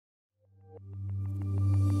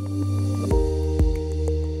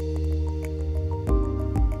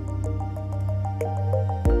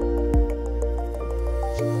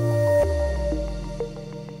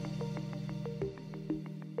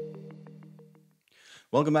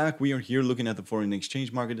Welcome back. We are here looking at the foreign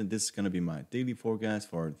exchange market, and this is going to be my daily forecast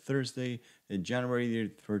for Thursday,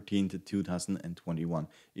 January 13th, 2021.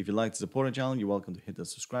 If you'd like to support the channel, you're welcome to hit the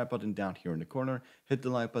subscribe button down here in the corner, hit the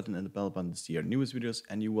like button and the bell button to see our newest videos,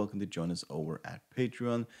 and you're welcome to join us over at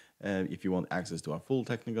Patreon if you want access to our full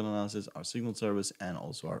technical analysis, our signal service, and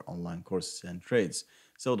also our online courses and trades.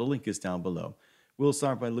 So the link is down below. We'll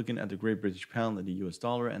start by looking at the Great British Pound and the US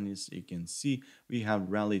dollar, and as you can see, we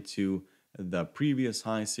have rallied to the previous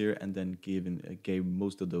highs here and then gave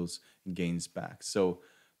most of those gains back. So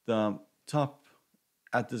the top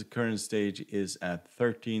at this current stage is at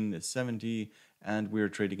 1370 and we're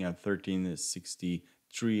trading at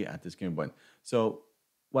 1363 at this given point. So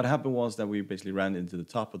what happened was that we basically ran into the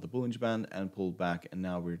top of the Bollinger Band and pulled back, and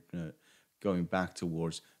now we're going back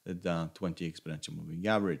towards the 20 exponential moving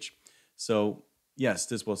average. So yes,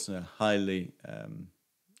 this was highly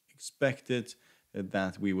expected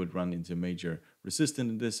that we would run into major resistance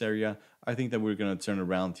in this area. I think that we're going to turn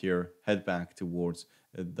around here, head back towards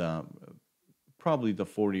the probably the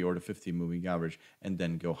 40 or the 50 moving average, and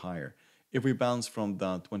then go higher. If we bounce from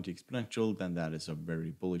the 20 exponential, then that is a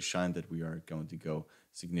very bullish sign that we are going to go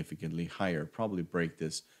significantly higher, probably break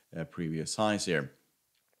this previous highs here.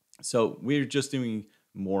 So we're just doing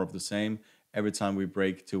more of the same. Every time we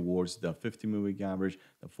break towards the 50 moving average,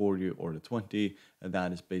 the 40 or the 20,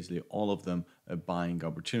 that is basically all of them buying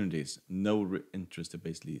opportunities. No interest in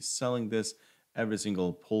basically selling this. Every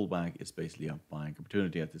single pullback is basically a buying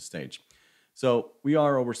opportunity at this stage. So we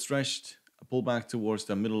are overstretched. A pullback towards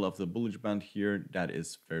the middle of the Bollinger Band here, that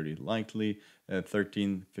is fairly likely.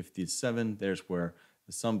 1357, there's where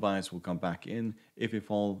some buys will come back in. If we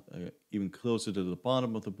fall even closer to the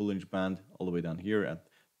bottom of the Bollinger Band, all the way down here at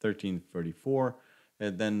 1334,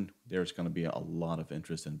 then there's going to be a lot of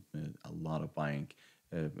interest and a lot of buying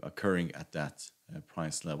occurring at that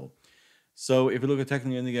price level. So if you look at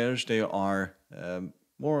technical indicators, they are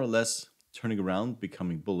more or less turning around,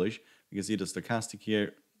 becoming bullish. You can see the stochastic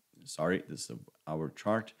here. Sorry, this is our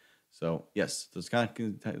chart. So yes, the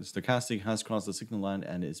stochastic has crossed the signal line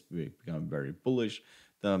and is becoming very bullish.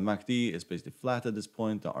 The MACD is basically flat at this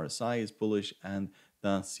point. The RSI is bullish and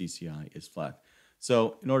the CCI is flat.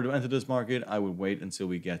 So in order to enter this market, I would wait until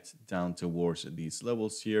we get down towards these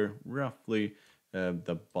levels here, roughly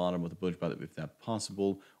the bottom of the bullish band if that's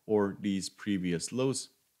possible, or these previous lows.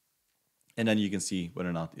 And then you can see whether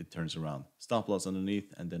or not it turns around. Stop loss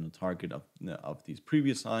underneath and then a target of these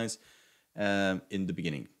previous highs in the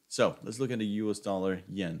beginning. So let's look at the US dollar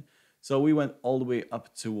yen. So we went all the way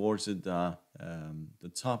up towards the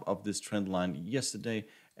top of this trend line yesterday,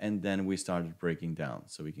 and then we started breaking down.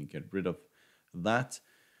 So we can get rid of that.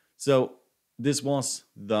 So this was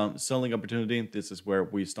the selling opportunity. This is where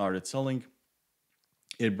we started selling.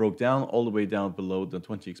 It broke down all the way down below the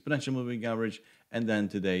 20 exponential moving average, and then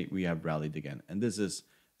today we have rallied again. And this is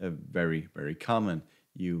very, very common.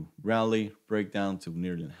 You rally, break down to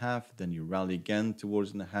nearly half, then you rally again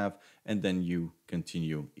towards the half, and then you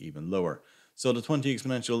continue even lower. So the 20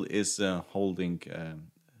 exponential is holding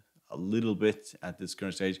a little bit at this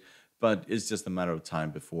current stage, but it's just a matter of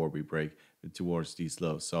time before we break towards these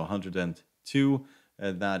lows. So 102,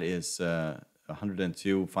 that is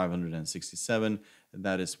 102, 567,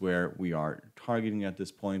 that is where we are targeting at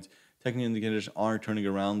this point. Technical indicators are turning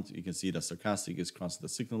around. You can see the stochastic is crossing the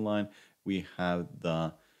signal line. We have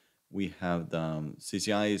the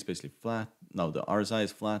CCI is basically flat. No, the RSI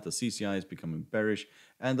is flat. The CCI is becoming bearish,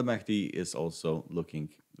 and the MACD is also looking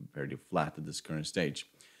fairly flat at this current stage.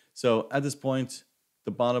 So at this point, the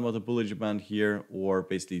bottom of the Bollinger Band here, or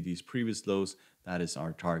basically these previous lows, that is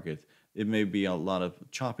our target. It may be a lot of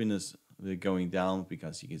choppiness going down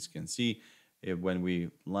because you guys can see when we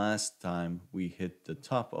last time we hit the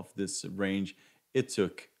top of this range, it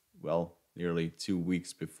took, well, nearly 2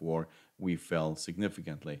 weeks before we fell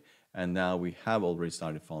significantly. And now we have already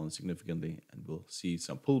started falling significantly, and we'll see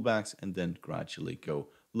some pullbacks and then gradually go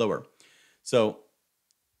lower. So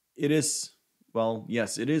it is, well,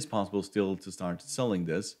 yes, it is possible still to start selling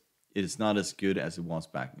this. It is not as good as it was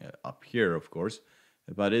back up here, of course,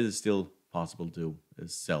 but it is still possible to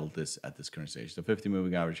sell this at this current stage. The 50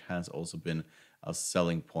 moving average has also been a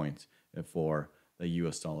selling point for the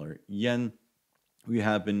US dollar yen. We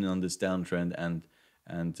have been on this downtrend,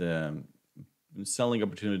 and selling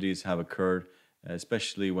opportunities have occurred,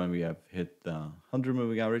 especially when we have hit the 100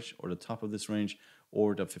 moving average or the top of this range,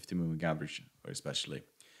 or the 50 moving average especially.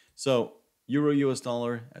 So Euro US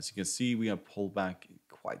dollar, as you can see, we have pulled back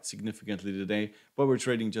quite significantly today, but we're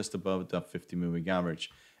trading just above the 50 moving average.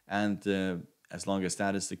 And as long as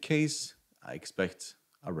that is the case, I expect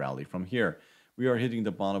a rally from here. We are hitting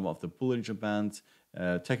the bottom of the Bollinger Band.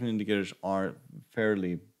 Technical indicators are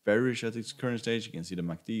fairly bearish at its current stage. You can see the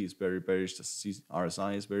MACD is very bearish, the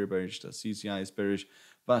RSI is very bearish, the CCI is bearish,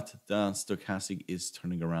 but the stochastic is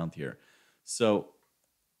turning around here. So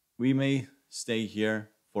we may stay here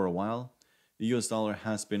for a while. The US dollar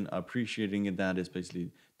has been appreciating, and that is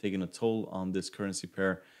basically taking a toll on this currency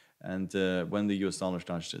pair. And when the US dollar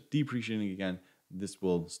starts depreciating again, this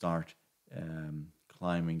will start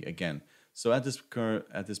climbing again. So at this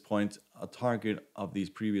point, a target of these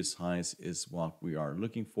previous highs is what we are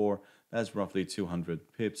looking for. That's roughly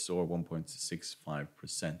 200 pips or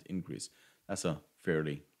 1.65% increase. That's a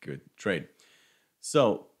fairly good trade.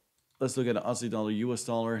 So let's look at the Aussie dollar, US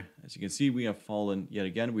dollar. As you can see, we have fallen yet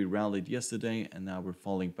again. We rallied yesterday, and now we're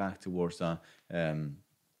falling back towards the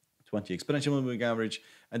 20 exponential moving average.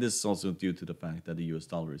 And this is also due to the fact that the US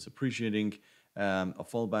dollar is appreciating. A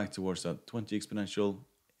fall back towards the 20 exponential.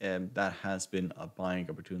 That has been a buying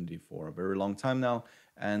opportunity for a very long time now,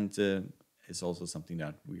 and it's also something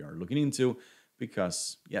that we are looking into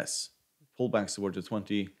because yes, pullbacks towards the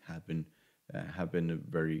 20 have been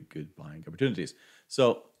very good buying opportunities.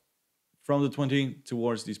 So from the 20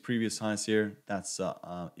 towards these previous highs here, that's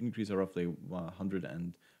an increase of roughly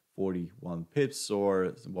 141 pips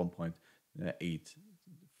or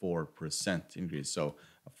 1.84% increase. So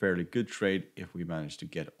a fairly good trade if we manage to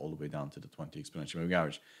get all the way down to the 20 exponential moving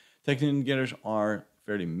average. Technical indicators are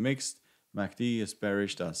fairly mixed. MACD is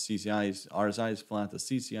bearish, the RSI is flat, the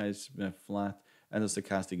CCI is flat, and the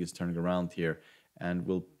stochastic is turning around here and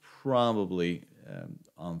will probably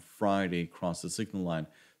on Friday cross the signal line.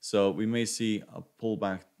 So we may see a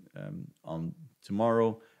pullback on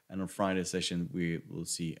tomorrow, and on Friday session we will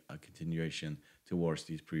see a continuation towards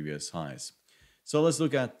these previous highs. So let's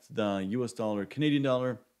look at the US dollar, Canadian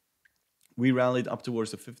dollar. We rallied up towards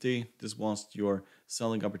the 50. This was your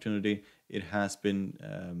selling opportunity. It has been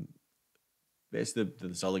basically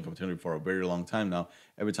the selling opportunity for a very long time now.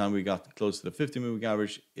 Every time we got close to the 50 moving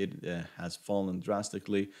average, it has fallen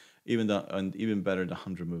drastically. And even better, the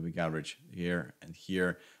 100 moving average here and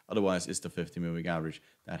here. Otherwise, it's the 50 moving average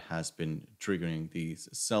that has been triggering these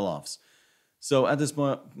sell-offs. So at this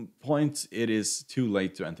point, it is too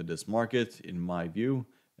late to enter this market, in my view.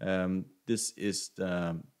 This is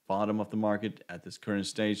the bottom of the market at this current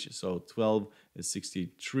stage. So 12 is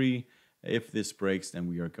 63. If this breaks, then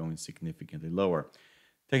we are going significantly lower.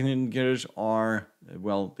 Technical indicators are,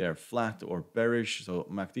 well, they're flat or bearish. So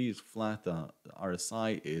MACD is flat, the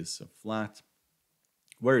RSI is flat,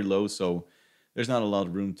 very low. So there's not a lot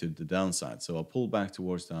of room to the downside. So a pullback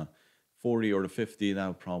towards the 40 or the 50, that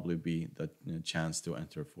would probably be the chance to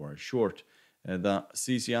enter for a short. The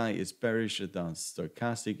CCI is bearish, the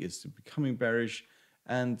stochastic is becoming bearish,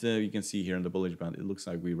 and you can see here in the bullish band, it looks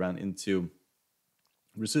like we ran into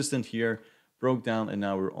resistance here, broke down, and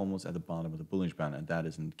now we're almost at the bottom of the bullish band, and that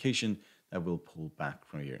is an indication that we'll pull back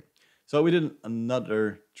from here. So we did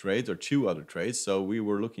another trade, or two other trades. So we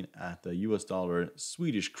were looking at the US dollar,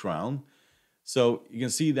 Swedish crown. So you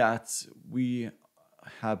can see that we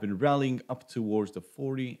have been rallying up towards the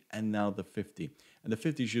 40 and now the 50. And the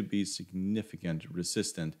 50 should be significant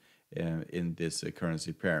resistant in this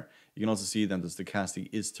currency pair. You can also see that the stochastic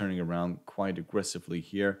is turning around quite aggressively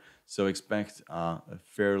here. So expect a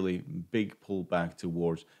fairly big pullback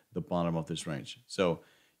towards the bottom of this range. So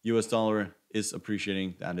US dollar is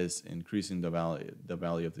appreciating, that is increasing the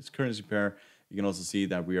value of this currency pair. You can also see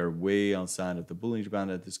that we are way outside of the bullish band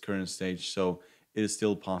at this current stage. So it is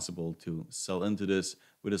still possible to sell into this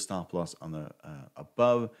with a stop loss on the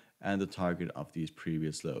above and the target of these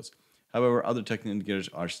previous lows. However, other technical indicators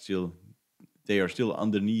are still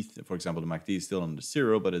underneath. For example, the MACD is still under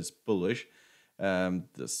 0, but it's bullish. The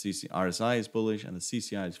RSI is bullish and the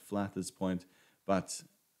CCI is flat at this point, but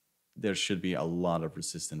there should be a lot of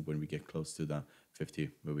resistance when we get close to the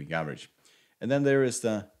 50 moving average. And then there is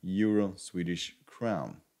the Euro Swedish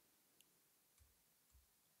crown.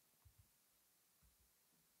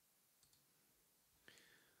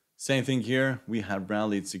 Same thing here, we have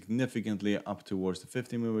rallied significantly up towards the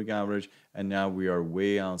 50 moving average, and now we are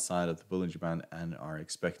way outside of the Bollinger Band and are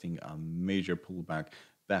expecting a major pullback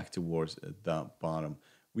back towards the bottom.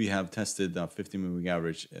 We have tested the 50 moving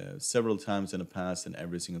average several times in the past, and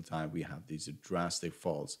every single time we have these drastic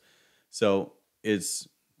falls. So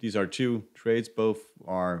these are two trades, both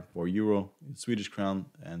are for Euro, Swedish crown,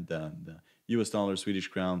 and the US dollar, Swedish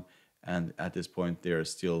crown, and at this point they are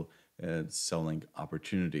still selling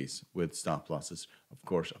opportunities with stop losses, of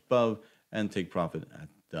course, above, and take profit at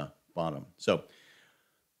the bottom. So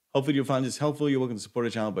hopefully you find this helpful. You're welcome to support the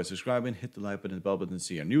channel by subscribing, hit the like button and the bell button to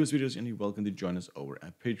see our newest videos, and you're welcome to join us over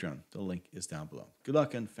at Patreon. The link is down below. Good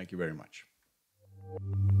luck and thank you very much.